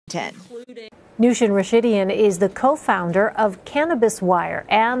Nushin Rashidian is the co-founder of Cannabis Wire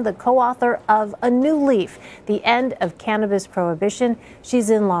and the co-author of A New Leaf, The End of Cannabis Prohibition. She's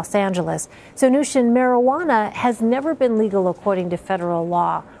in Los Angeles. So, Nushin, marijuana has never been legal according to federal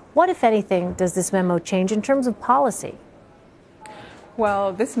law. What, if anything, does this memo change in terms of policy?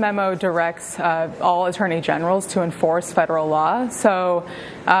 Well, this memo directs all attorney generals to enforce federal law, so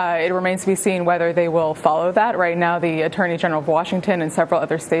it remains to be seen whether they will follow that. Right now, the Attorney General of Washington and several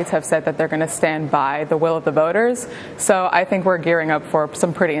other states have said that they're going to stand by the will of the voters, so I think we're gearing up for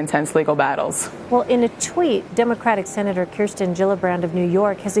some pretty intense legal battles. Well, in a tweet, Democratic Senator Kirsten Gillibrand of New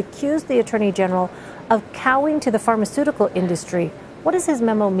York has accused the Attorney General of cowing to the pharmaceutical industry. What does his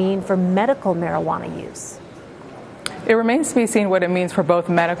memo mean for medical marijuana use? It remains to be seen what it means for both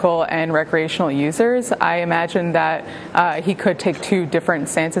medical and recreational users. I imagine that he could take two different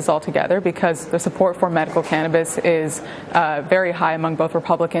stances altogether because the support for medical cannabis is very high among both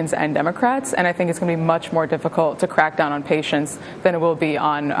Republicans and Democrats, and I think it's going to be much more difficult to crack down on patients than it will be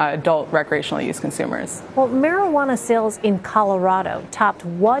on adult recreational use consumers. Well, marijuana sales in Colorado topped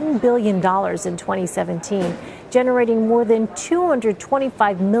 $1 billion in 2017, generating more than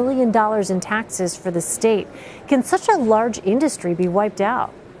 $225 million in taxes for the state. Can such a large industry be wiped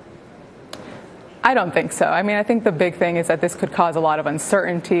out? I don't think so. I mean, I think the big thing is that this could cause a lot of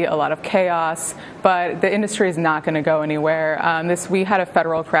uncertainty, a lot of chaos, but the industry is not going to go anywhere. We had a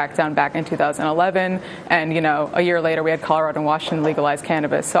federal crackdown back in 2011, and, a year later we had Colorado and Washington legalize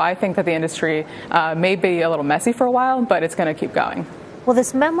cannabis. So I think that the industry may be a little messy for a while, but it's going to keep going. Well,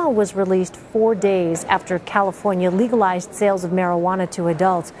 this memo was released 4 days after California legalized sales of marijuana to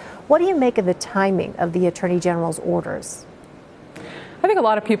adults. What do you make of the timing of the Attorney General's orders? I think a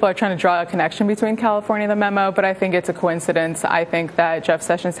lot of people are trying to draw a connection between California and the memo, but I think it's a coincidence. I think that Jeff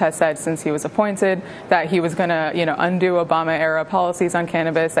Sessions has said since he was appointed that he was going to, undo Obama-era policies on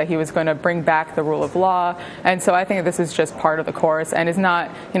cannabis, that he was going to bring back the rule of law. And so I think this is just part of the course and is not,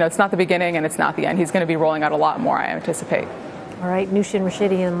 it's not the beginning and it's not the end. He's going to be rolling out a lot more, I anticipate. All right, Nushin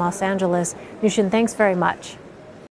Rashidian in Los Angeles. Nushin, thanks very much.